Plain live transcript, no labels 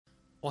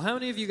Well, how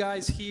many of you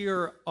guys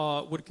here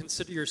would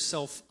consider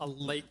yourself a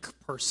lake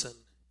person?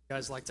 You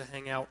guys like to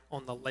hang out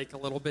on the lake a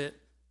little bit?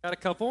 Got a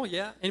couple,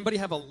 yeah? Anybody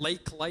have a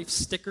lake life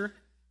sticker?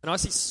 I know I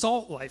see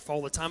salt life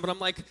all the time, but I'm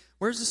like,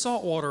 where's the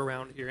salt water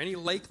around here? Any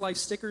lake life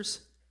stickers?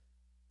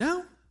 No? I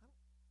don't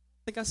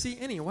think I see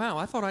any. Wow,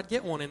 I thought I'd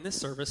get one in this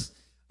service.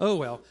 Oh,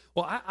 well.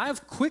 Well,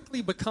 I've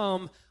quickly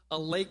become a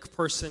lake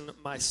person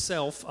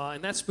myself,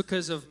 and that's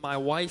because of my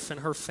wife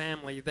and her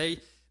family.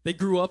 They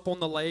grew up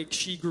on the lake.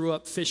 She grew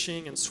up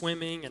fishing and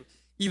swimming and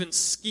even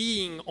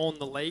skiing on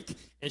the lake.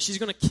 And she's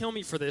going to kill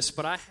me for this,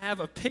 but I have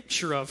a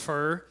picture of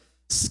her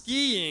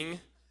skiing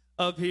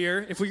up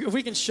here. If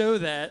we can show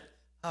that.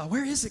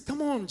 Where is it?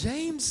 Come on,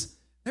 James.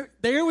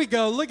 There we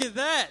go. Look at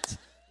that.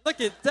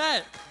 Look at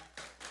that.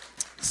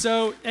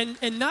 So,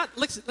 and not,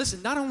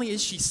 listen, not only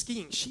is she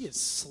skiing, she is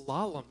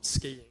slalom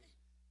skiing.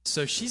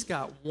 So she's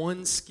got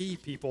one ski,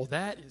 people.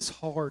 That is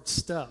hard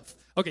stuff.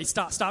 Okay,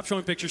 stop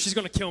showing pictures. She's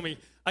going to kill me.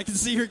 I can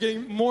see her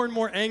getting more and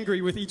more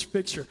angry with each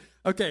picture.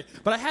 Okay,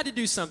 but I had to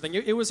do something.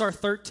 It was our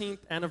 13th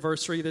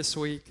anniversary this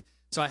week,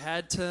 so I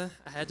had to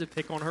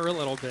pick on her a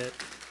little bit,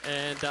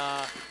 and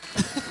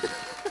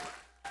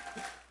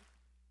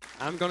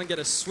I'm going to get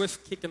a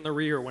swift kick in the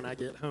rear when I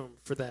get home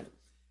for that.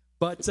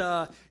 But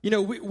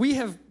we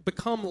have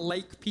become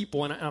lake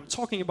people, and I'm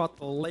talking about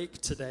the lake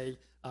today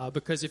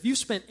because if you've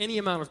spent any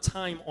amount of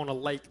time on a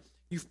lake,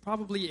 you've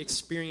probably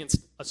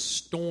experienced a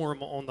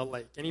storm on the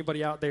lake.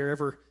 Anybody out there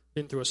ever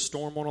been through a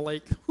storm on a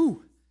lake?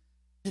 Whew.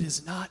 It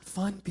is not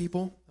fun,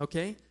 people,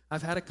 okay?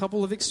 I've had a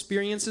couple of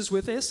experiences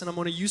with this, and I'm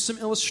going to use some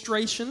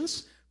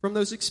illustrations from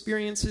those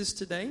experiences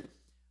today.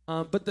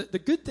 But the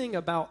good thing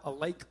about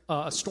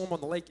a storm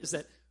on the lake is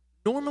that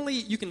normally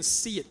you can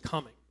see it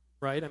coming,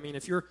 right? I mean,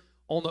 if you're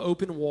on the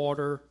open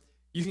water,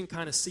 you can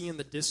kind of see in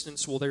the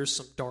distance, well, there's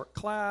some dark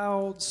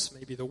clouds,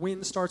 maybe the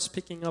wind starts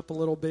picking up a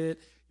little bit,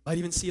 you might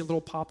even see a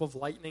little pop of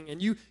lightning,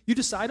 and you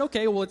decide,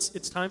 okay, well,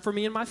 it's time for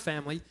me and my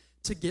family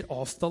to get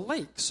off the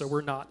lake so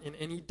we're not in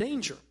any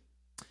danger.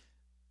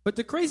 But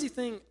the crazy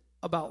thing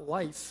about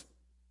life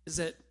is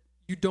that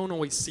you don't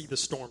always see the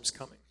storms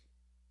coming.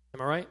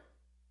 Am I right?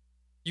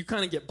 You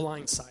kind of get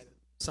blindsided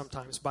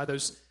sometimes by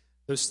those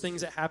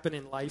things that happen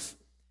in life,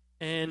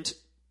 and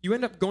you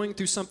end up going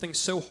through something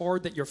so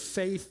hard that your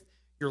faith,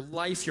 your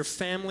life, your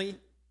family,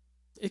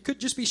 it could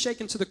just be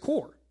shaken to the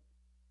core.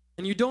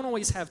 And you don't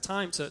always have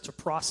time to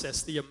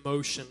process the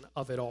emotion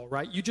of it all,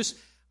 right? You just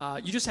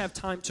have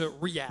time to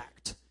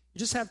react. You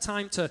just have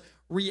time to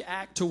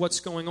react to what's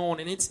going on.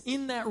 And it's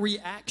in that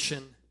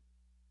reaction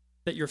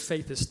that your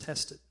faith is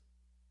tested,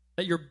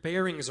 that your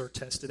bearings are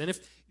tested. And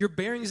if your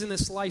bearings in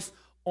this life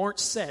aren't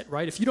set,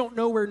 right, if you don't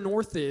know where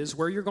north is,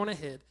 where you're going to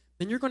head,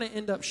 then you're going to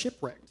end up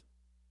shipwrecked.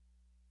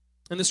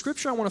 And the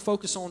scripture I want to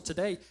focus on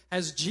today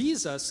has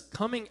Jesus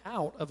coming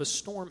out of a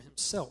storm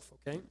himself,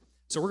 okay?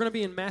 So we're going to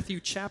be in Matthew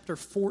chapter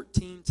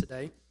 14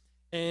 today.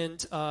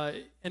 And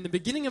in the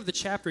beginning of the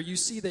chapter, you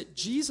see that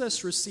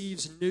Jesus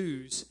receives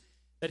news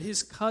that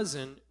his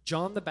cousin,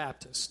 John the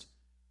Baptist,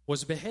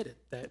 was beheaded,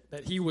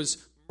 that he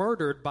was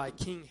murdered by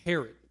King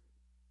Herod.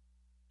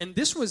 And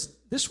this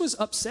was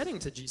upsetting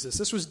to Jesus.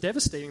 This was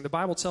devastating. The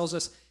Bible tells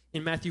us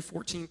in Matthew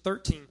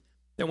 14:13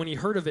 that when he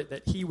heard of it,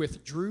 that he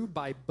withdrew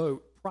by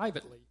boat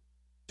privately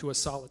to a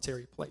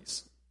solitary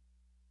place.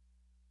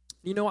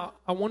 You know,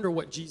 I wonder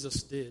what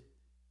Jesus did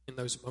in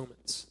those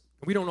moments.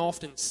 We don't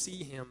often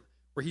see him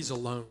where he's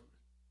alone.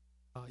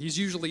 He's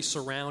usually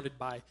surrounded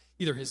by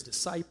either his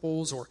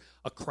disciples or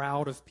a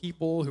crowd of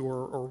people who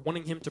are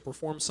wanting him to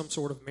perform some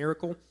sort of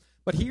miracle.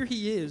 But here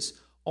he is,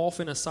 off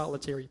in a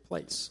solitary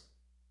place.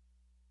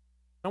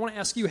 I want to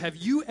ask you, have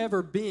you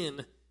ever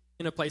been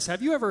in a place,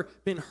 have you ever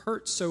been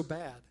hurt so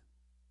bad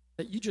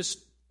that you just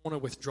want to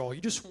withdraw?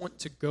 You just want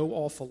to go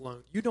off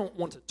alone. You don't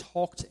want to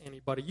talk to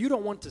anybody. You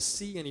don't want to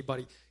see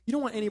anybody. You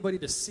don't want anybody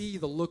to see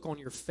the look on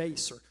your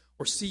face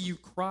or see you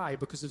cry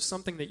because of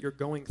something that you're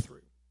going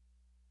through.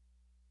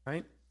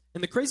 Right?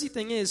 And the crazy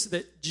thing is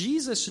that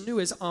Jesus knew,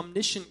 as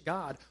omniscient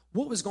God,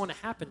 what was going to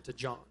happen to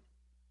John.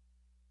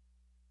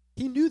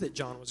 He knew that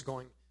John was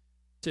going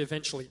to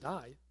eventually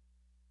die,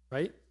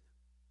 right?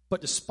 But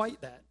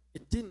despite that,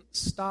 it didn't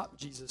stop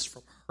Jesus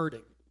from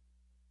hurting.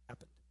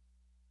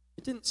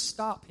 It didn't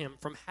stop him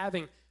from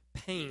having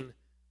pain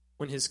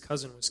when his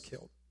cousin was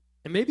killed.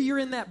 And maybe you're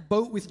in that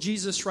boat with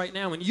Jesus right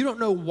now, and you don't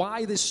know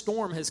why this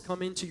storm has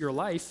come into your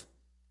life,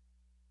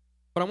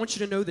 but I want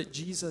you to know that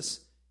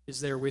Jesus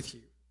is there with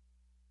you.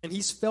 And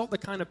he's felt the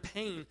kind of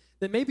pain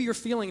that maybe you're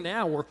feeling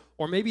now,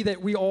 or maybe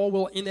that we all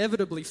will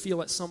inevitably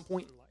feel at some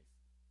point in life.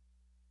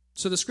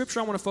 So the scripture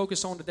I want to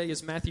focus on today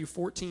is Matthew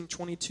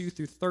 14:22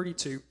 through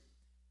 32.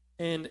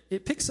 And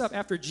it picks up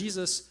after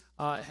Jesus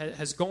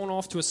has gone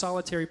off to a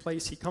solitary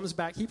place. He comes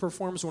back. He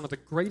performs one of the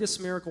greatest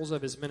miracles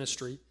of his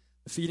ministry,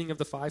 the feeding of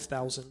the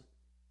 5,000.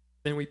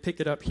 Then we pick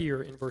it up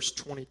here in verse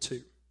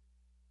 22.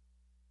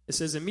 It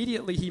says,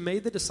 "Immediately he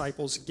made the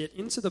disciples get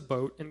into the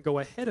boat and go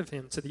ahead of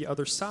him to the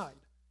other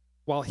side,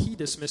 while he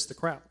dismissed the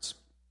crowds.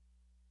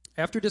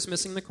 After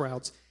dismissing the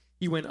crowds,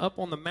 he went up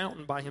on the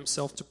mountain by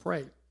himself to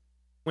pray.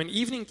 When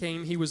evening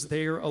came, he was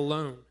there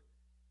alone.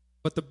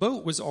 But the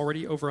boat was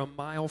already over a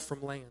mile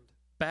from land,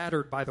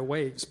 battered by the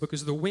waves,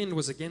 because the wind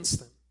was against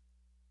them.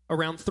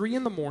 Around 3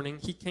 a.m,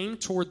 he came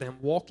toward them,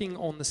 walking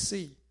on the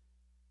sea.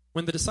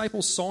 When the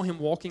disciples saw him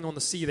walking on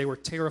the sea, they were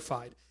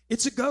terrified.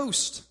 "It's a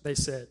ghost," they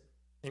said,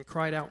 and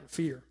cried out in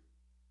fear.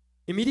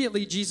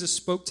 Immediately Jesus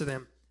spoke to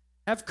them.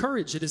 "Have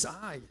courage, it is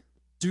I.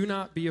 Do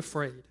not be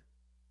afraid."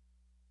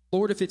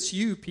 "Lord, if it's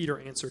you," Peter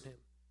answered him,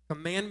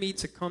 "command me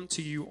to come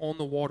to you on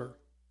the water."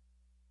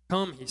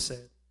 "Come," he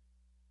said.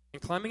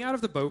 And climbing out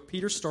of the boat,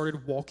 Peter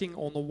started walking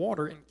on the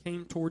water and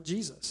came toward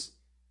Jesus.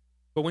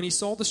 But when he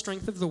saw the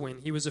strength of the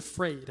wind, he was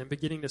afraid, and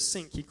beginning to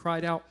sink, he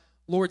cried out,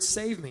 "Lord,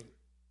 save me."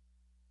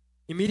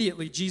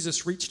 Immediately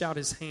Jesus reached out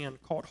his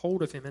hand, caught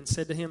hold of him, and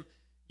said to him,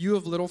 "You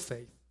of little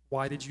faith,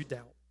 why did you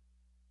doubt?"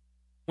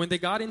 When they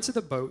got into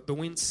the boat, the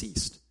wind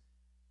ceased.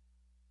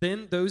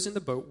 Then those in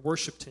the boat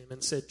worshipped him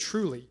and said,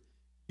 "Truly,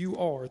 you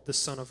are the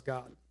Son of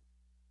God."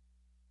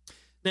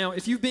 Now,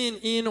 if you've been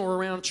in or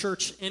around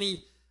church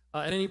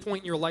at any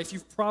point in your life,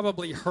 you've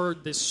probably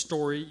heard this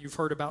story. You've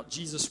heard about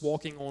Jesus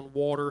walking on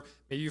water.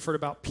 Maybe you've heard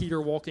about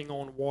Peter walking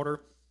on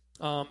water.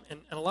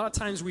 And a lot of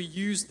times we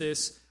use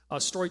this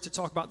story to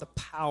talk about the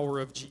power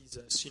of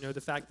Jesus. You know,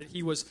 the fact that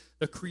he was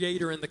the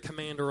creator and the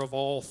commander of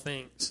all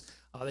things.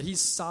 That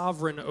he's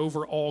sovereign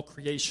over all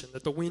creation.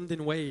 That the wind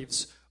and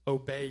waves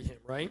obey him,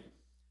 right?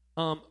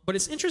 But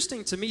it's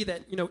interesting to me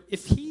that, you know,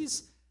 if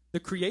he's the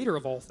creator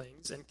of all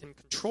things and can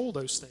control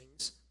those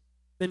things,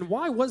 then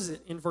why was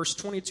it in verse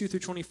 22 through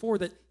 24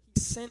 that he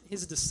sent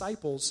his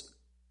disciples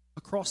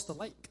across the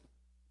lake?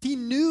 If he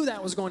knew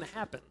that was going to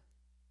happen,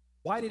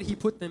 why did he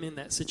put them in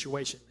that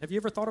situation? Have you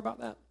ever thought about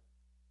that?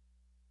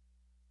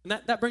 And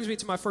that brings me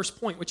to my first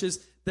point, which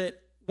is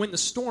that when the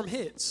storm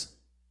hits,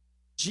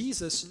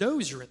 Jesus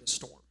knows you're in the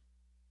storm.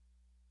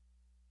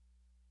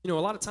 You know,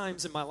 a lot of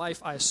times in my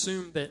life, I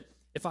assumed that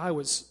if I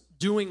was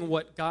doing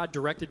what God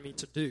directed me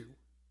to do,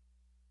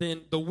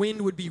 then the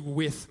wind would be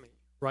with me.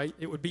 Right?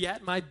 It would be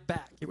at my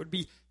back. It would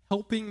be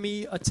helping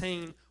me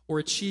attain or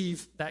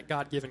achieve that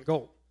God-given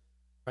goal,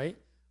 right?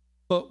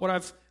 But what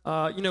I've,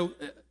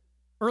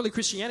 early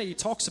Christianity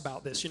talks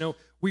about this. You know,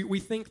 we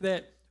think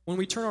that when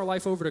we turn our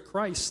life over to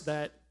Christ,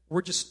 that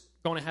we're just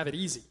going to have it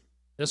easy.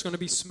 There's going to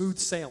be smooth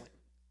sailing.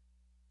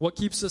 What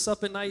keeps us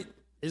up at night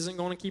isn't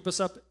going to keep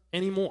us up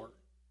anymore.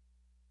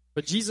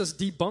 But Jesus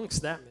debunks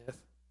that myth,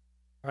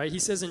 right? He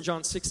says in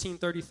John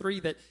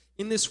 16:33 that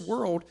in this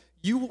world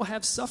you will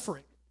have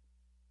suffering.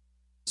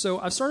 So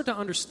I've started to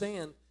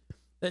understand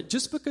that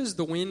just because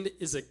the wind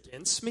is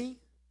against me,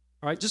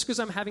 all right, just because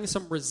I'm having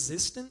some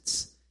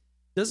resistance,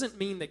 doesn't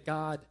mean that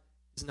God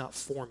is not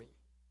for me.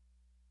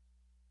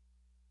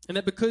 And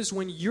that because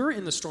when you're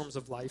in the storms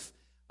of life,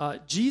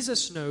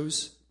 Jesus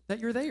knows that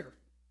you're there.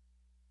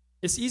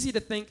 It's easy to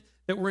think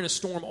that we're in a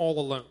storm all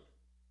alone,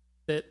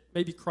 that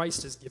maybe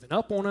Christ has given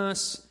up on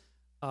us,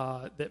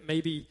 that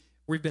maybe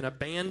we've been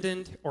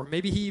abandoned, or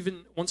maybe he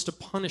even wants to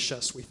punish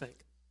us, we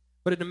think.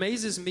 But it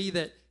amazes me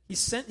that he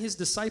sent his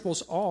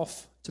disciples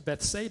off to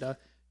Bethsaida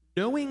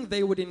knowing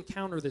they would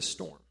encounter this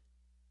storm.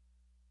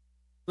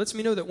 Lets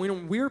me know that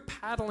when we're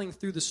paddling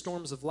through the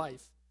storms of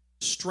life,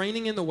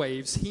 straining in the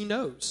waves, he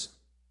knows.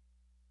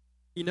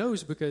 He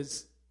knows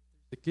because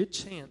there's a good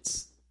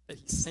chance that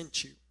he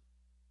sent you.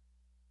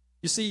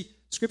 You see,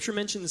 Scripture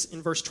mentions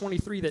in verse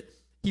 23 that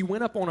he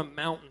went up on a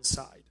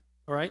mountainside,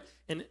 all right?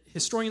 And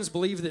historians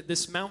believe that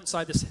this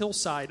mountainside, this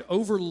hillside,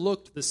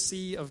 overlooked the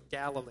Sea of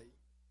Galilee.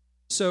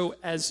 So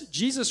as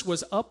Jesus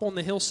was up on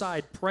the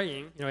hillside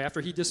praying, you know, after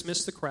he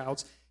dismissed the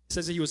crowds, it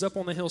says that he was up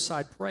on the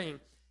hillside praying.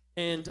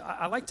 And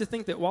I like to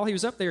think that while he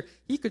was up there,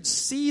 he could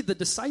see the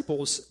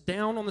disciples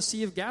down on the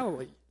Sea of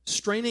Galilee,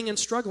 straining and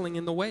struggling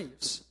in the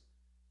waves.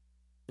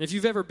 And if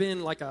you've ever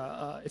been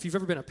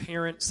a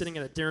parent sitting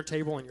at a dinner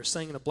table and you're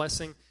saying the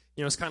blessing,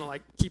 you know, it's kind of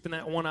like keeping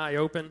that one eye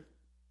open,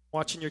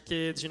 watching your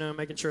kids, you know,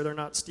 making sure they're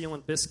not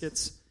stealing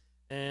biscuits.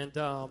 And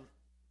y'all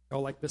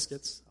like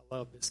biscuits? I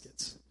love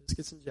biscuits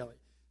and jelly.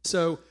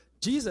 So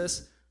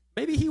Jesus,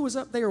 maybe he was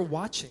up there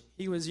watching.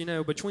 He was, you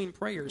know, between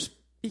prayers,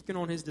 peeking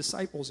on his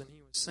disciples, and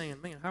he was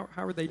saying, man, how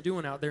are they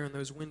doing out there in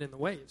those wind and the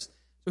waves?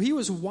 So he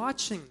was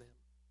watching them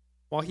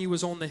while he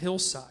was on the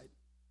hillside.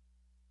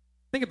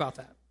 Think about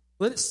that.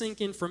 Let it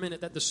sink in for a minute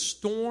that the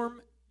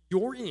storm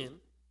you're in,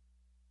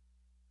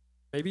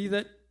 maybe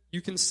that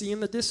you can see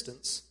in the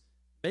distance,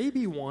 may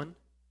be one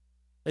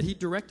that he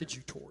directed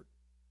you toward.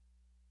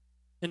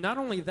 And not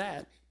only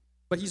that,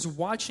 but he's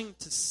watching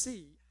to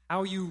see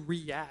how you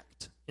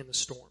react in the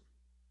storm.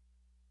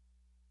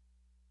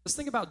 Let's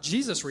think about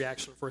Jesus'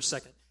 reaction for a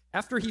second.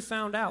 After he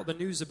found out the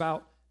news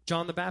about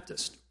John the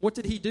Baptist, what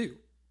did he do?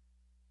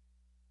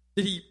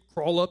 Did he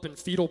crawl up in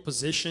fetal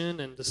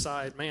position and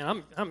decide,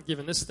 man, I'm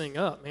giving this thing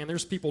up, man.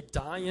 There's people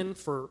dying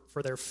for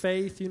their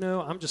faith, you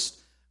know. I'm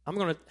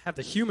going to have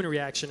the human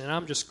reaction, and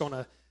I'm just going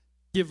to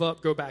give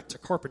up, go back to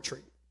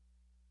carpentry.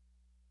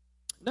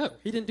 No,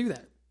 he didn't do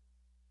that. It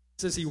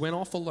says he went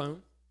off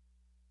alone.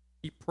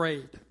 He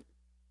prayed.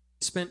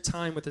 He spent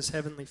time with his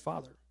heavenly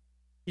Father.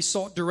 He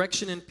sought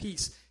direction and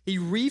peace. He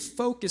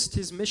refocused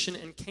his mission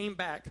and came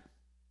back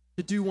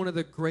to do one of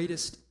the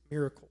greatest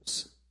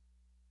miracles.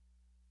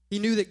 He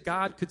knew that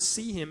God could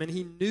see him, and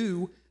he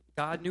knew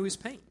God knew his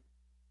pain.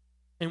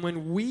 And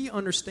when we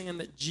understand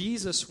that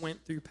Jesus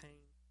went through pain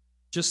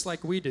just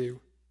like we do,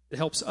 it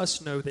helps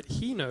us know that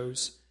he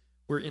knows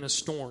we're in a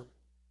storm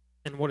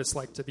and what it's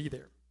like to be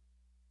there.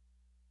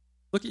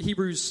 Look at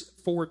Hebrews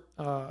 4,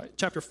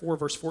 chapter 4,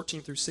 verse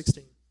 14 through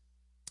 16.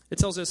 It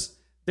tells us,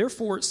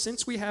 "Therefore,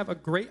 since we have a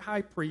great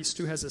high priest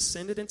who has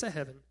ascended into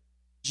heaven,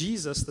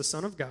 Jesus, the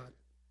Son of God,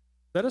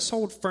 let us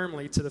hold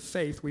firmly to the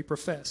faith we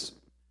profess.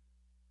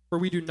 For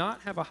we do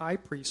not have a high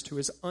priest who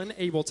is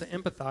unable to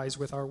empathize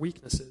with our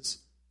weaknesses,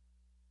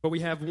 but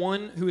we have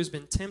one who has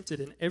been tempted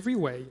in every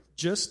way,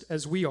 just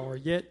as we are,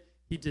 yet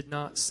he did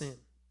not sin.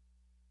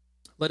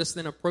 Let us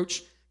then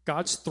approach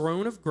God's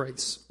throne of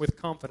grace with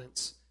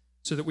confidence,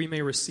 so that we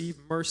may receive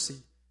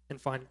mercy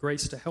and find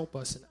grace to help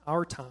us in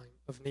our time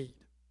of need."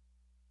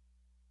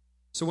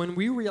 So when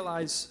you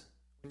realize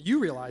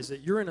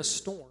that you're in a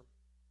storm,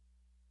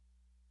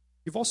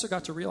 you've also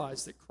got to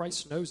realize that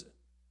Christ knows it.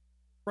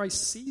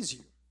 Christ sees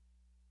you.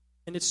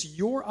 And it's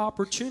your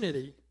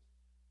opportunity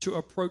to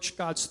approach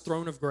God's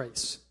throne of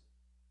grace,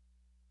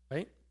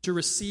 right? To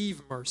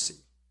receive mercy,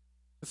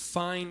 to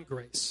find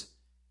grace.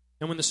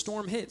 And when the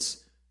storm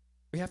hits,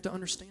 we have to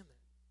understand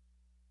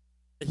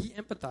that he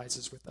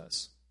empathizes with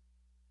us.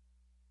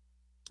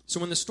 So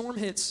when the storm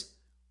hits,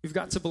 we've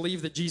got to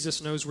believe that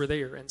Jesus knows we're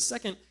there. And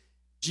second,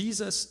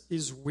 Jesus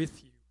is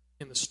with you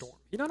in the storm.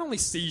 He not only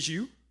sees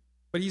you,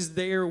 but he's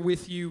there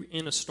with you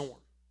in a storm.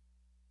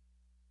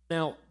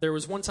 Now, there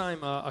was one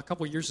time a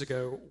couple years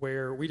ago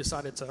where we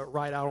decided to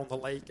ride out on the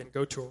lake and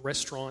go to a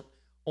restaurant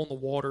on the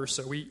water.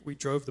 So we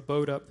drove the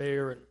boat up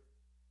there,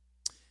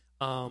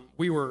 and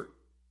we were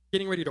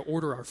getting ready to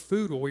order our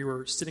food while we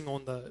were sitting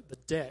on the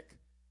deck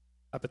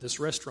up at this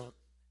restaurant.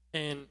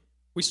 And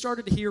we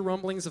started to hear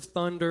rumblings of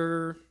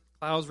thunder.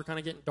 Clouds were kind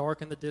of getting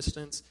dark in the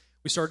distance.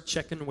 We started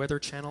checking the Weather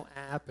Channel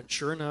app, and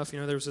sure enough,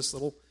 there was this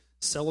little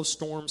cell of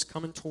storms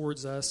coming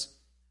towards us.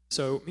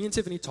 So me and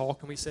Tiffany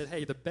talked, and we said,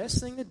 hey, the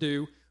best thing to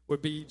do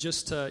would be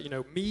just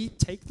to, me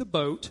take the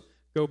boat,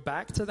 go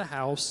back to the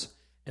house,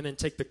 and then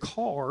take the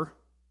car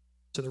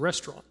to the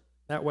restaurant.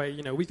 That way,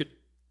 we could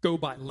go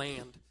by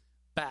land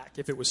back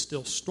if it was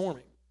still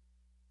storming.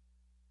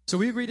 So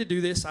we agreed to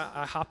do this.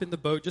 I hop in the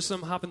boat. Just as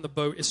I'm hopping the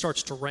boat, it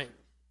starts to rain.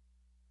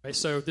 Right?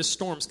 So this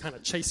storm's kind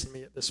of chasing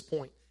me at this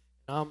point.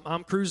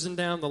 I'm cruising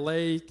down the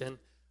lake, and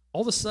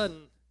all of a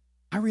sudden,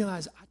 I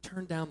realize I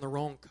turned down the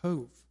wrong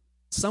cove.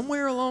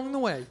 Somewhere along the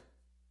way,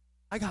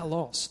 I got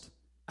lost.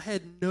 I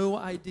had no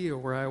idea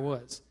where I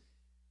was.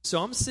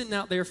 So I'm sitting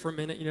out there for a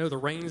minute. The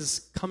rain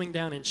is coming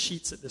down in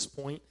sheets at this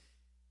point.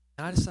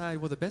 And I decide,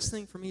 well, the best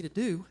thing for me to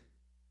do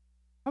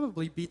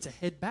probably be to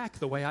head back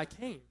the way I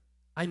came.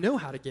 I know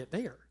how to get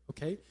there,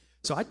 okay?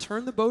 So I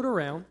turn the boat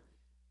around,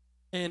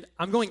 and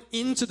I'm going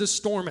into the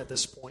storm at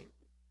this point,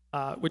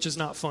 which is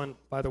not fun,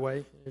 by the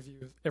way, if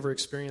you've ever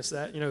experienced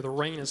that. The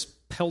rain is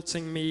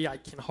pelting me. I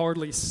can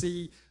hardly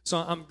see. So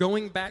I'm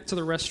going back to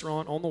the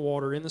restaurant on the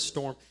water in the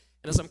storm.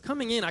 And as I'm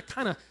coming in, I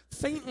kind of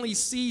faintly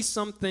see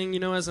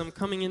something, as I'm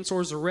coming in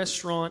towards the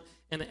restaurant,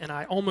 and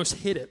I almost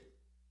hit it.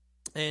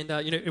 And,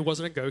 it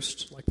wasn't a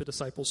ghost like the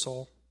disciples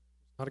saw.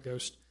 Not a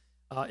ghost.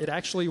 It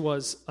actually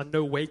was a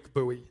no-wake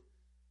buoy.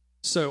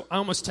 So I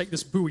almost take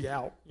this buoy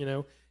out,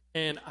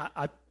 and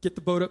I get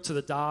the boat up to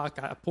the dock.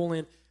 I pull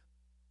in.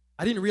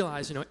 I didn't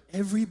realize,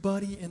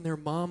 everybody and their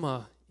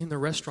mama in the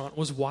restaurant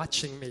was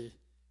watching me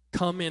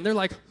come in. They're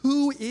like,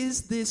 who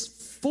is this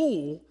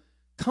fool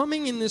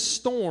coming in this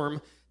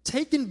storm,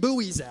 taking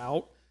buoys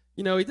out?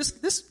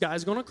 This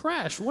guy's going to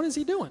crash. What is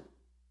he doing?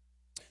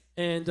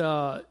 And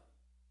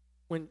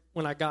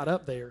when I got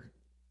up there,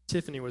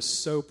 Tiffany was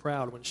so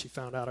proud when she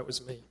found out it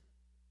was me.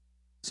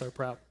 So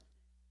proud.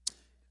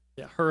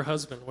 Yeah, her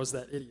husband was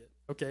that idiot,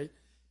 okay?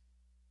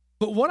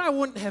 But what I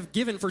wouldn't have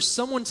given for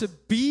someone to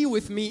be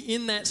with me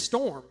in that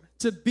storm,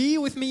 to be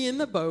with me in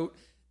the boat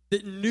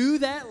that knew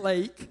that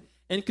lake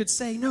and could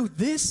say, no,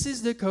 this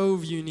is the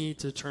cove you need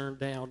to turn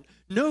down.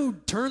 No,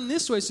 turn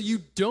this way so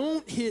you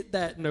don't hit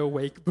that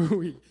no-wake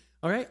buoy,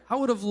 all right? I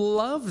would have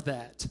loved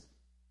that,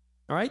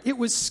 all right? It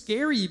was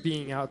scary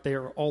being out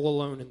there all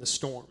alone in the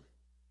storm.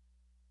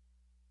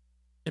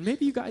 And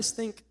maybe you guys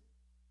think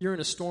you're in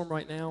a storm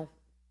right now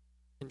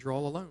and you're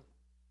all alone.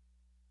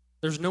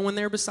 There's no one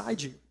there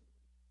beside you.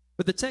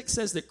 But the text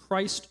says that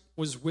Christ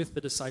was with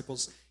the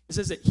disciples. It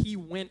says that he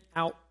went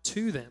out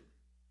to them.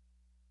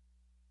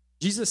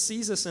 Jesus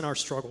sees us in our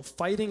struggle,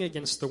 fighting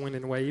against the wind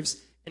and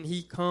waves, and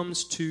he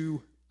comes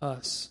to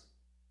us.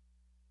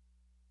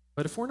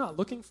 But if we're not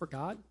looking for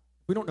God,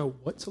 we don't know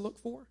what to look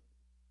for,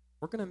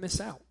 we're going to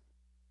miss out.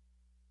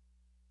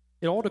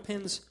 It all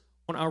depends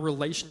on our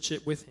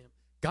relationship with him.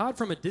 God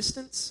from a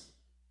distance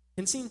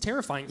can seem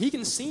terrifying. He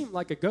can seem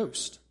like a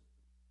ghost.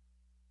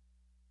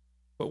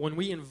 But when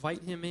we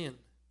invite him in,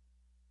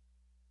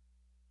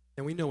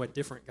 then we know a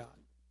different God.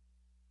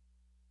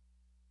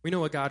 We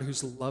know a God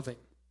who's loving.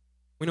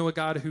 We know a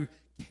God who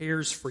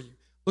cares for you.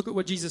 Look at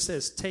what Jesus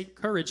says. Take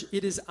courage.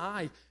 It is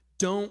I.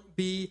 Don't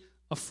be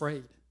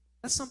afraid.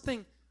 That's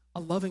something a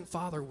loving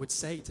father would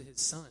say to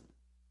his son.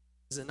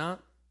 Is it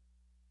not?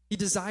 He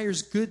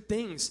desires good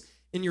things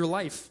in your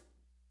life.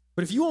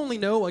 But if you only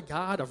know a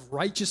God of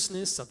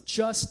righteousness, of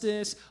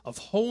justice, of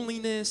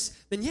holiness,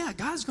 then yeah,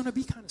 God's going to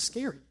be kind of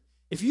scary.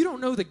 If you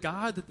don't know the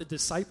God that the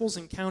disciples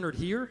encountered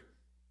here,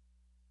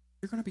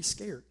 you're going to be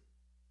scared.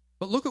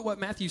 But look at what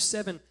Matthew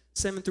 7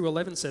 through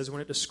 11 says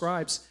when it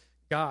describes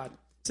God.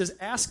 It says,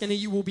 ask and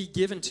it will be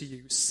given to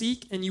you.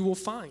 Seek and you will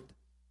find.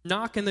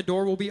 Knock and the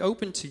door will be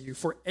opened to you.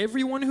 For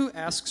everyone who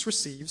asks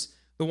receives,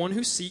 the one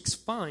who seeks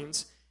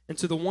finds, and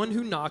to the one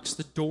who knocks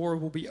the door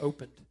will be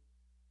opened.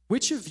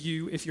 Which of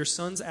you, if your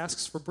son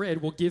asks for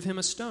bread, will give him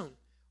a stone?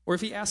 Or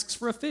if he asks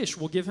for a fish,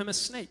 will give him a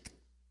snake?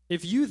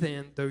 If you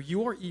then, though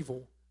you are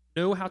evil,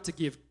 know how to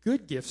give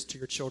good gifts to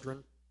your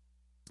children,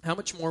 how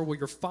much more will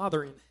your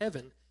Father in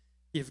heaven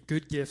give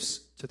good gifts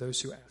to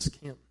those who ask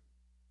him?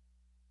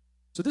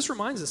 So this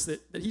reminds us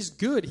that he's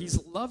good,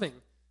 he's loving,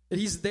 that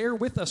he's there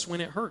with us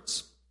when it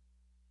hurts.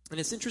 And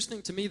it's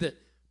interesting to me that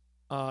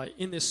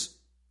in this,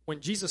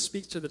 when Jesus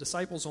speaks to the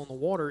disciples on the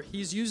water,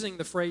 he's using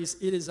the phrase,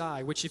 it is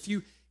I, which if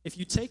you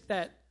take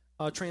that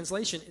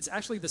translation, it's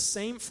actually the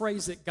same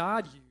phrase that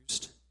God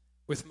used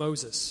with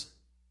Moses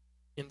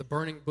in the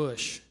burning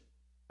bush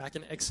back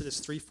in Exodus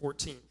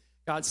 3:14.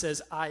 God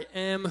says, I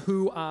am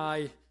who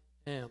I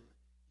am.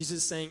 Jesus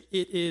is saying,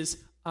 it is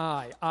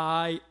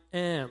I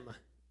am.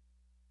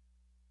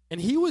 And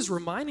he was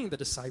reminding the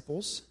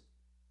disciples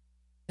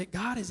that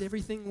God is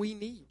everything we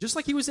need. Just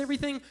like he was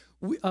everything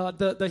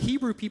the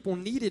Hebrew people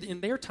needed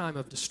in their time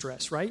of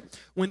distress, right?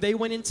 When they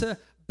went into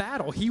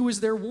battle, he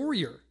was their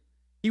warrior.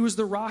 He was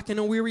the rock in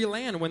a weary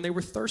land when they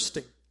were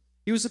thirsting.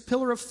 He was a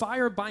pillar of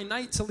fire by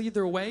night to lead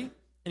their way,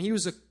 and he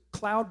was a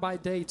cloud by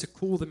day to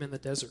cool them in the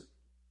desert.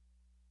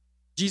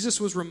 Jesus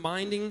was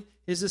reminding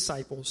his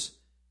disciples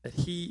that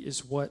he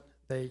is what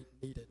they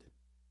needed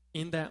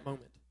in that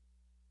moment.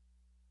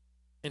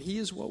 And he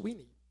is what we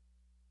need.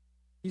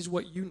 He's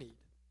what you need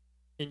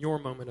in your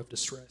moment of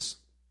distress.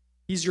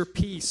 He's your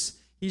peace.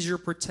 He's your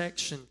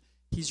protection.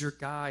 He's your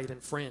guide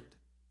and friend.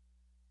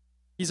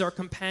 He's our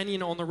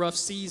companion on the rough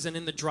seas and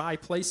in the dry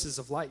places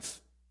of life.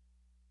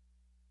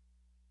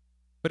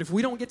 But if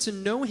we don't get to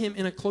know him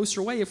in a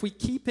closer way, if we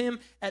keep him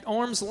at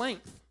arm's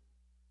length,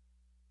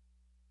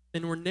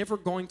 then we're never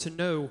going to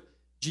know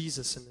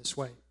Jesus in this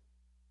way.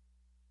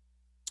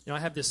 You know, I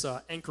have this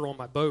anchor on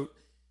my boat,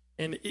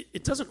 and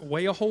it doesn't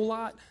weigh a whole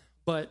lot,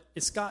 but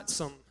it's got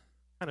some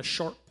kind of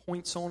sharp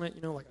points on it,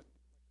 you know, like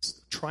a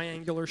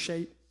triangular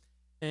shape.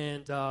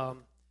 And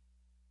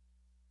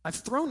I've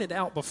thrown it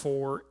out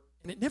before,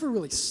 and it never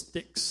really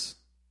sticks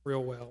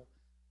real well.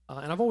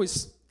 And I've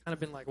always kind of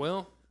been like, well,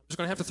 I'm just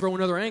going to have to throw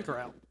another anchor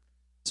out.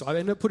 So I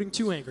ended up putting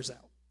 2 anchors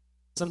out.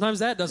 Sometimes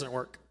that doesn't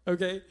work,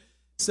 okay?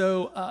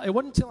 So it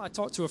wasn't until I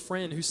talked to a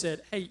friend who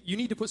said, hey, you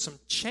need to put some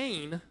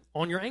chain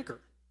on your anchor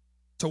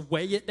to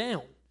weigh it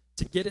down,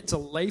 to get it to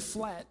lay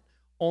flat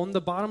on the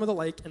bottom of the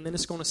lake, and then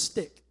it's going to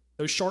stick.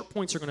 Those sharp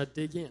points are going to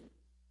dig in.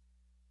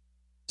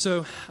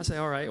 So I say,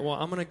 all right, well,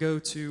 I'm going to go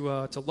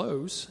to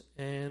Lowe's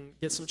and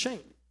get some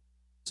chain.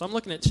 So I'm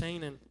looking at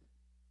chain, and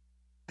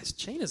this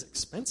chain is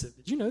expensive.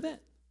 Did you know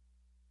that?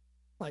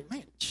 Like,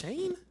 man,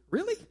 chain?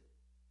 Really?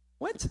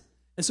 What?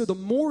 And so the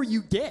more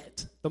you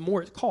get, the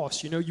more it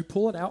costs. You know, you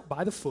pull it out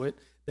by the foot,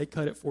 they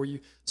cut it for you.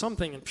 So I'm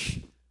thinking,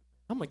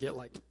 I'm going to get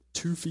like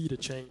 2 feet of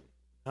chain.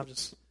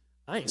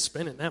 I ain't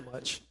spending that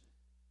much.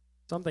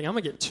 So I'm thinking, I'm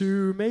going to get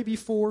 2, maybe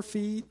 4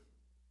 feet.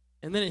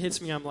 And then it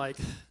hits me, I'm like,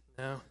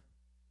 no,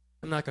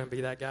 I'm not going to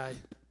be that guy. I'm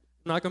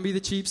not going to be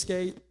the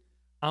cheapskate.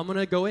 I'm going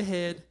to go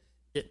ahead,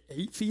 get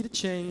 8 feet of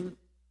chain.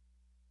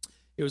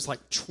 It was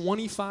like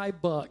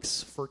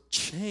 $25 for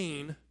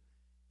chain.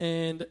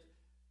 And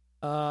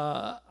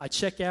I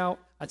check out,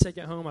 I take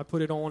it home, I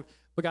put it on.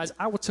 But guys,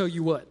 I will tell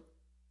you what,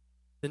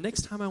 the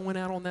next time I went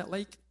out on that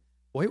lake,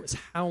 boy, it was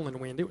howling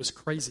wind. It was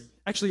crazy.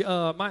 Actually,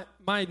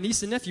 my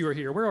niece and nephew are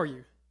here. Where are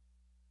you?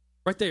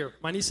 Right there.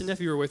 My niece and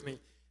nephew are with me.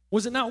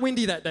 Was it not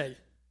windy that day?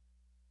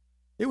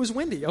 It was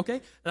windy,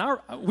 okay? And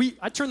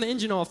I turned the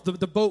engine off.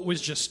 The boat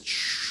was just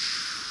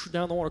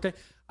down the water, okay?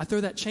 I throw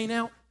that chain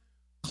out,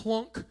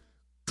 clunk,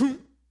 boom.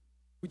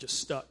 We just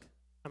stuck.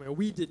 I mean,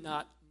 we did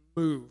not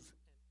move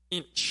an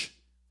inch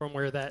from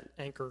where that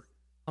anchor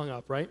hung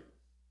up, right?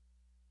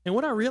 And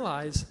what I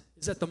realize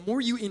is that the more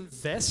you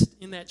invest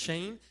in that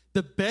chain,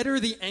 the better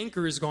the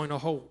anchor is going to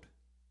hold.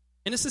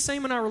 And it's the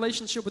same in our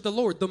relationship with the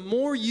Lord. The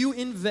more you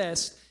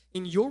invest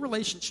in your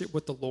relationship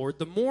with the Lord,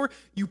 the more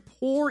you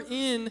pour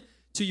in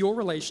to your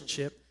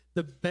relationship,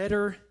 the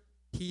better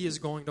he is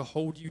going to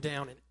hold you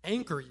down and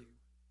anchor you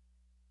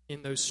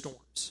in those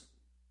storms.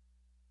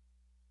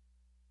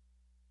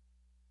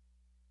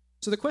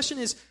 So the question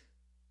is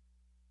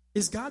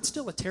God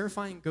still a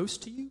terrifying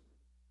ghost to you?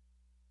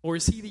 Or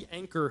is he the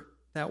anchor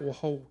that will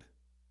hold?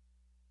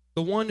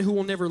 The one who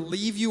will never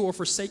leave you or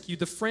forsake you,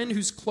 the friend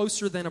who's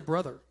closer than a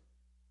brother.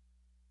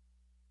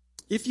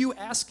 If you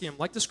ask him,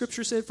 like the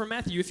scripture said from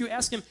Matthew, if you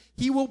ask him,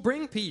 he will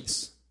bring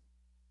peace.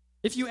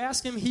 If you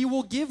ask him, he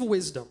will give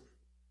wisdom.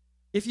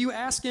 If you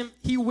ask him,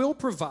 he will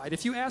provide.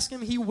 If you ask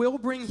him, he will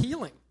bring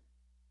healing.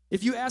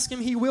 If you ask him,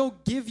 he will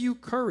give you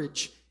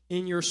courage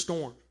in your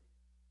storm.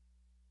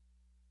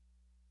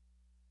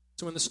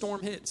 So when the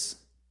storm hits,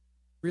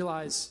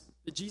 realize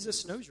that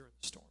Jesus knows you're in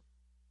the storm.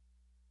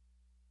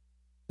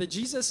 That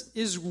Jesus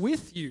is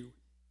with you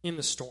in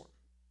the storm.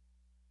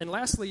 And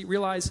lastly,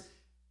 realize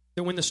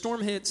that when the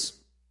storm hits,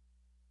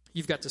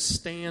 you've got to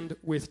stand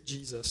with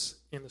Jesus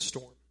in the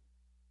storm.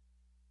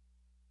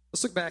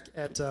 Let's look back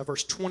at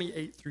verse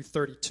 28 through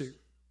 32.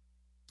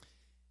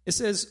 It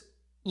says,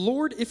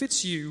 "Lord, if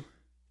it's you,"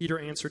 Peter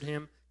answered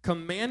him,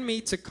 "command me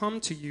to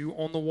come to you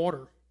on the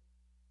water."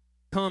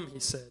 "Come," he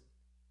said.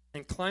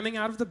 And climbing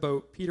out of the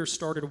boat, Peter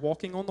started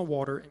walking on the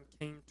water and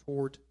came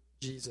toward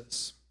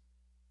Jesus.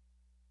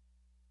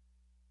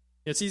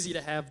 It's easy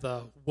to have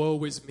the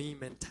woe is me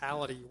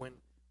mentality when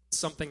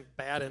something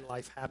bad in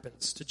life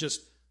happens, to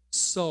just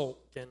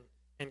sulk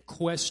and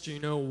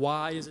question,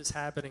 why is this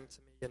happening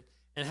to me,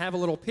 and have a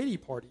little pity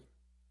party.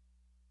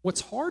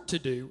 What's hard to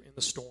do in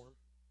the storm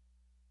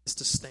is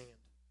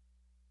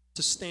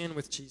to stand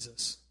with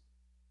Jesus.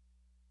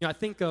 I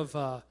think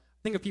of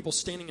people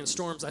standing in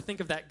storms. I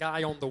think of that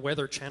guy on the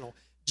Weather Channel,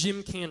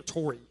 Jim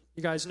Cantore.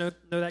 You guys know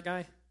that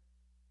guy?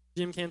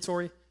 Jim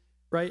Cantore,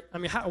 right? I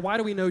mean, why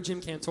do we know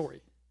Jim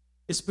Cantore?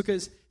 It's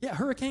because,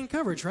 hurricane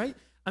coverage, right?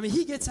 I mean,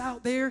 he gets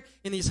out there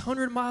in these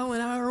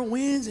 100-mile-an-hour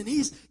winds, and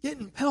he's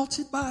getting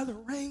pelted by the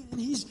rain, and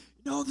he's,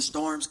 the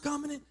storm's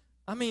coming in.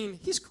 I mean,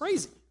 he's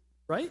crazy,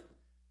 right?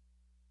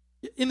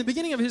 In the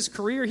beginning of his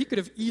career, he could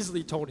have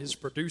easily told his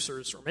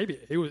producers, or maybe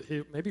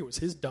it was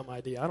his dumb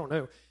idea, I don't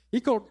know. He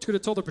could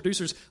have told the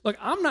producers, look,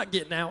 I'm not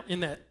getting out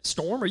in that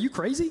storm. Are you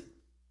crazy?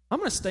 I'm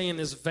going to stay in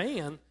this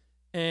van,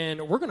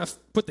 and we're going to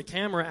put the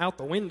camera out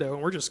the window,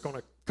 and we're just going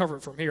to cover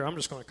it from here. I'm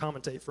just going to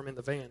commentate from in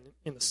the van,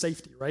 in the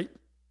safety, right?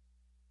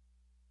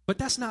 But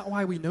that's not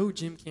why we know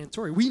Jim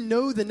Cantore. We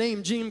know the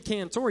name Jim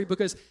Cantore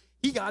because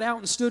he got out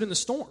and stood in the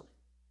storm.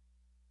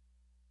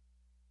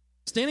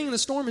 Standing in the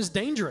storm is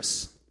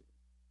dangerous.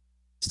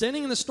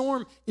 Standing in the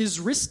storm is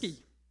risky.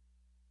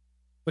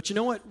 But you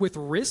know what? With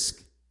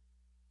risk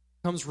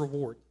comes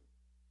reward.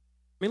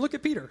 I mean, look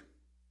at Peter.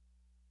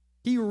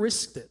 He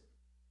risked it.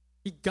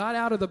 He got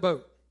out of the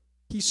boat.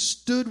 He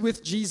stood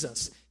with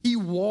Jesus. He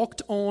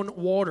walked on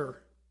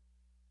water.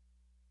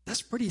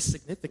 That's pretty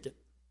significant,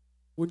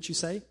 wouldn't you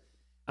say?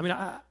 I mean,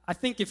 I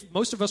think if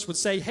most of us would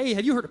say, hey,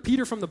 have you heard of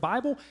Peter from the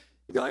Bible?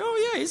 You'd be like,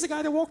 oh, yeah, he's the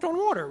guy that walked on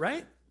water,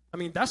 right? I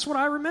mean, that's what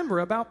I remember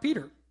about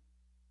Peter.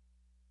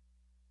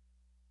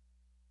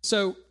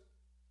 So,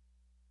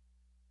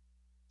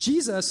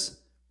 Jesus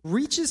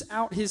reaches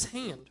out his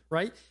hand,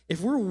 right?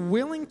 If we're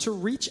willing to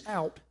reach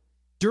out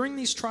during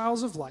these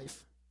trials of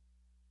life,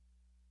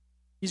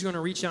 he's going to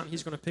reach out and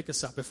he's going to pick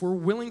us up. If we're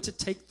willing to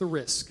take the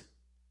risk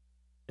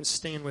and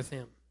stand with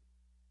him.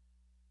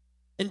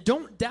 And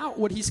don't doubt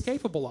what he's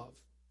capable of.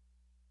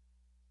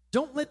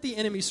 Don't let the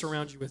enemy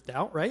surround you with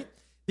doubt, right?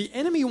 The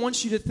enemy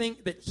wants you to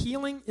think that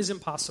healing is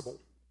impossible.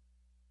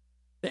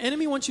 The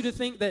enemy wants you to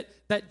think that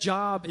that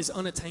job is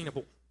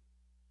unattainable.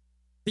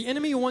 The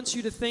enemy wants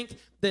you to think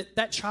that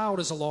that child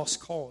is a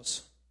lost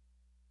cause.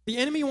 The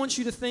enemy wants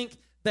you to think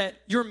that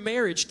your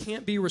marriage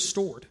can't be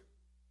restored.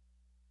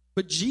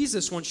 But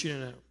Jesus wants you to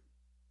know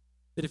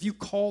that if you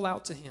call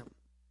out to him,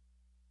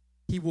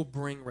 he will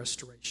bring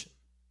restoration.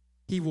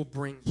 He will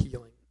bring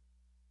healing.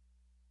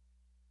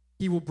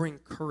 He will bring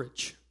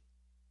courage.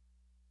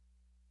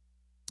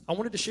 I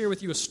wanted to share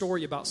with you a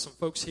story about some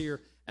folks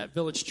here at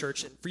Village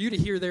Church and for you to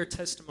hear their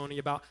testimony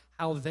about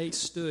how they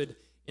stood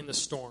in the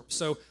storm.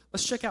 So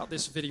let's check out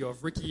this video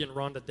of Ricky and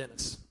Rhonda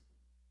Dennis.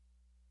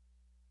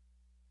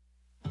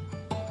 Okay,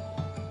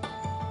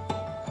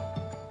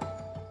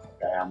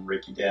 I'm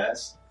Ricky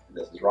Dennis.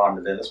 This is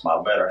Rhonda Dennis,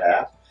 my better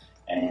half,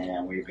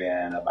 and we've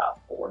been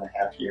about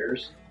 4.5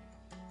 years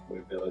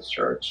with Village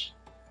Church.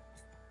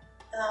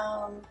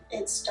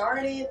 It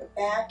started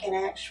back in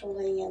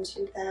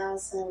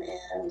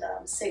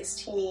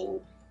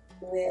 2016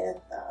 with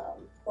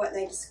what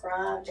they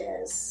described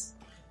as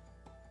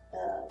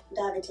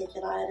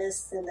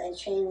diverticulitis, and they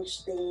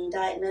changed the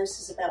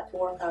diagnosis about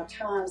 4 or 5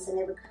 times. They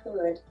never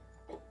could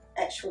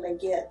actually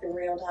get the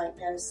real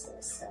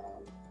diagnosis.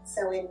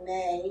 So in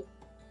May,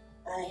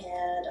 I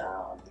had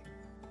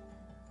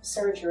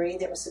surgery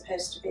that was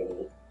supposed to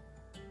be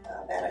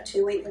about a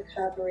 2-week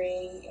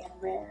recovery, and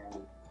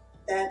when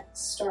that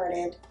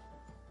started,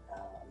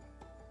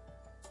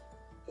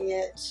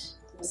 it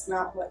was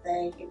not what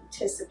they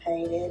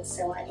anticipated,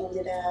 so I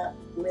ended up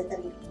with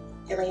an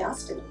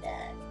ileostomy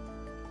bag.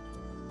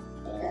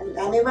 And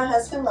I knew my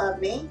husband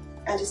loved me.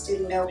 I just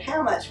didn't know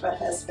how much my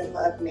husband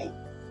loved me.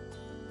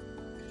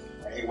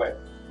 When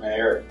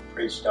Eric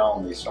preached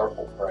on the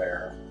circle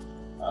prayer,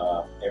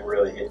 it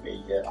really hit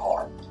me dead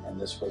hard, and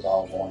this was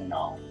all going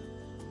on.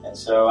 And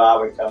so I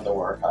would come to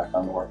work. I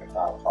come to work at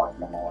 5 o'clock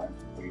in the morning.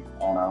 We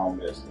own our own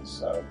business,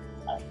 so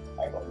I'm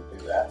able to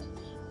do that.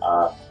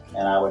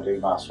 And I would do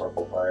my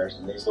circle prayers,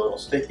 and these little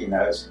sticky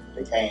notes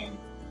became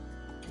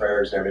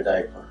prayers every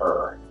day for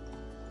her.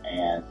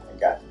 And it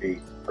got to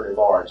be pretty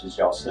large, as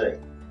y'all see.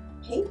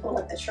 People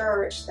at the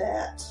church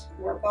that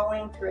were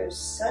going through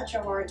such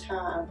a hard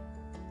time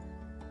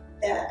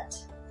that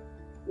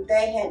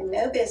they had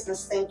no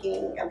business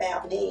thinking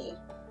about me,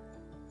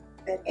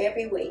 but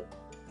every week,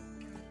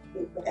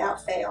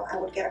 without fail, I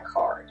would get a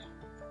card.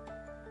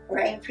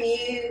 Praying for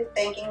you,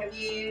 thinking of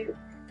you,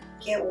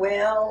 get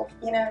well,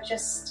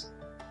 just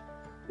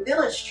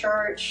Village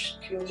Church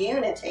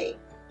community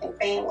and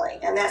family.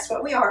 And that's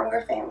what we are.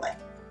 We're family.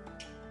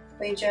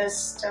 We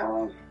just,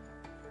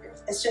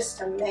 it's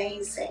just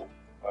amazing.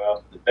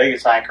 Well, the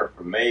biggest anchor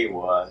for me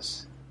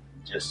was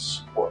just the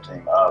support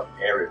team of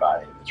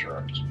everybody in the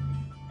church.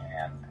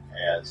 And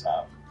as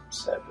I've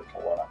said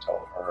before, I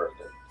told her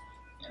that,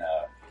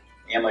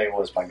 Emily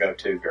was my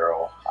go-to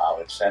girl. I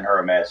would send her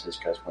a message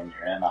because when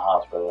you're in the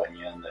hospital and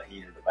you're in the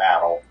heat of the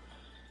battle,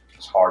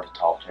 it's hard to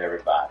talk to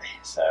everybody.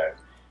 So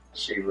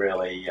she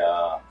really,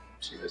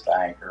 she was the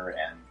anchor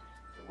and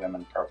the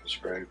Women Purpose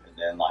Group. And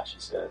then, like she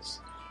says,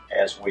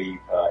 as we've,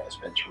 it's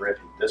been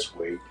terrific this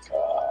week.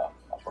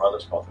 My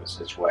brother's going through a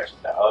situation,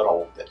 the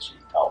huddle that she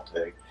talked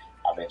to.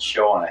 I've been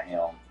showing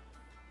him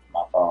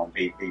my phone,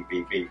 beep, beep,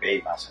 beep, beep,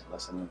 beep. I said,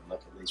 listen,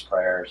 look at these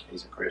prayers.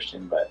 He's a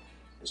Christian, but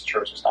his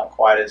church is not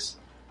quite as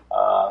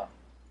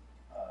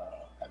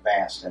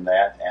advanced in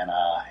that, and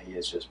he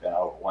has just been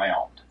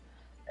overwhelmed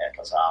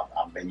because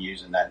I've been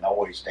using that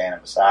noise standing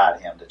beside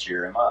him to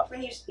cheer him up.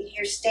 When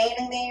you're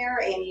standing there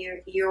and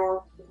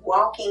you're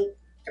walking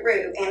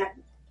through,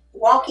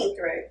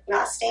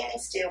 not standing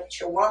still, but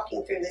you're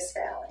walking through this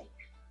valley.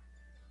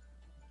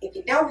 If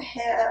you don't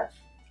have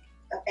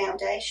a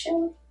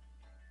foundation,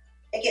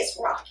 it gets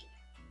rocky.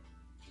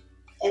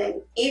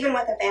 And even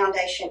with a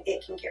foundation,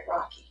 it can get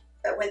rocky.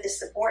 But with the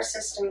support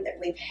system that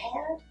we've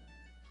had,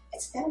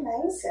 it's been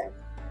amazing.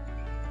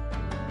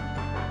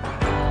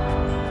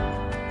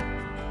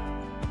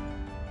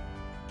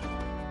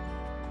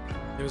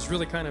 It was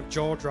really kind of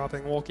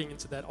jaw-dropping walking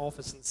into that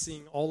office and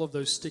seeing all of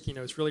those sticky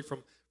notes, really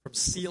from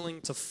ceiling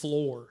to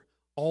floor,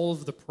 all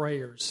of the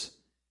prayers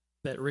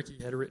that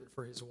Ricky had written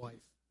for his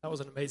wife. That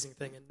was an amazing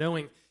thing. And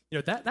knowing,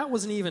 that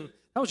was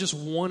just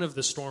one of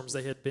the storms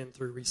they had been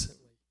through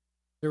recently.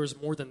 There was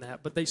more than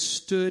that, but they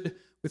stood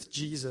with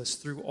Jesus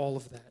through all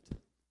of that.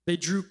 They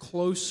drew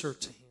closer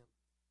to him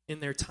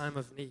in their time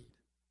of need.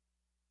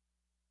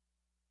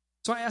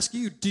 So I ask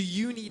you, do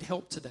you need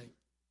help today?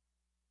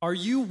 Are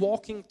you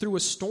walking through a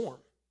storm?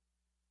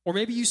 Or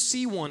maybe you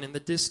see one in the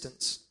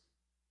distance.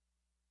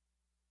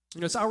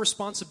 It's our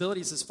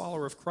responsibilities as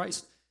followers of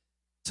Christ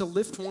to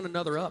lift one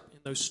another up in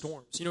those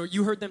storms.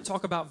 You heard them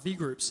talk about V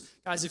groups.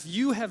 Guys, if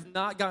you have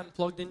not gotten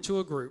plugged into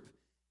a group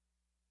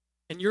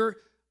and you're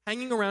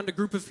hanging around a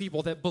group of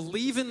people that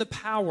believe in the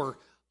power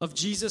of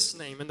Jesus'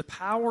 name and the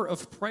power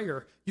of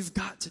prayer, you've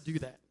got to do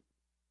that.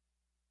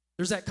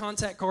 There's that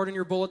contact card in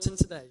your bulletin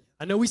today.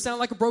 I know we sound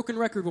like a broken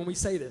record when we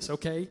say this,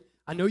 okay?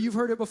 I know you've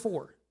heard it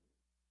before,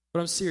 but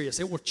I'm serious.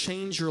 It will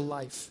change your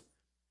life.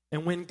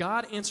 And when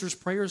God answers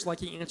prayers like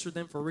he answered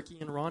them for Ricky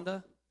and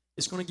Rhonda,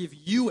 it's going to give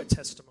you a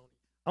testimony.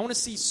 I want to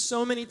see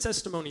so many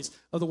testimonies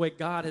of the way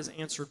God has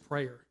answered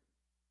prayer,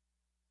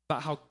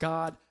 about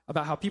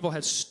how people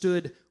have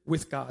stood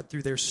with God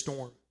through their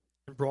storm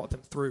and brought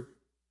them through.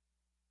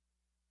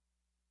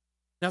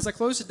 Now, as I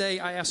close today,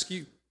 I ask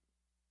you,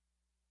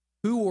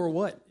 who or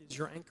what is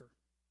your anchor?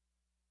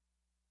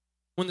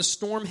 When the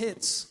storm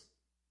hits,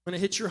 when it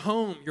hits your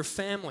home, your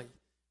family,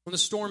 when the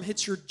storm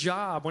hits your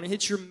job, when it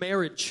hits your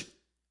marriage,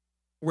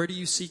 where do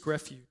you seek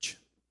refuge?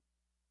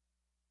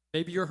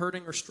 Maybe you're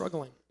hurting or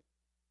struggling.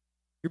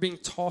 You're being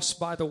tossed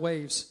by the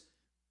waves.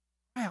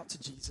 Cry out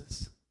to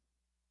Jesus.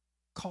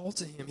 Call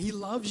to him. He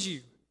loves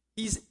you.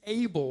 He's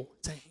able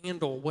to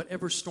handle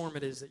whatever storm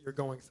it is that you're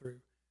going through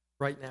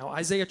right now.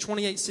 Isaiah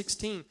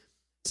 28:16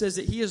 says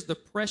that he is the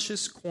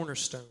precious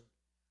cornerstone,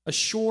 a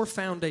sure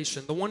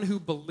foundation. The one who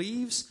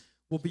believes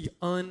will be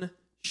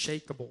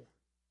unshakable.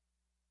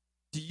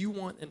 Do you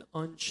want an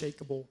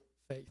unshakable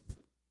faith?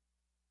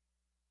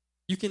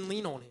 You can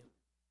lean on him.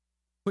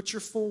 Put your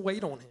full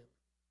weight on him,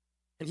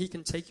 and he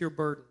can take your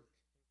burden,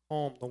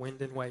 calm the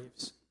wind and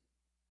waves.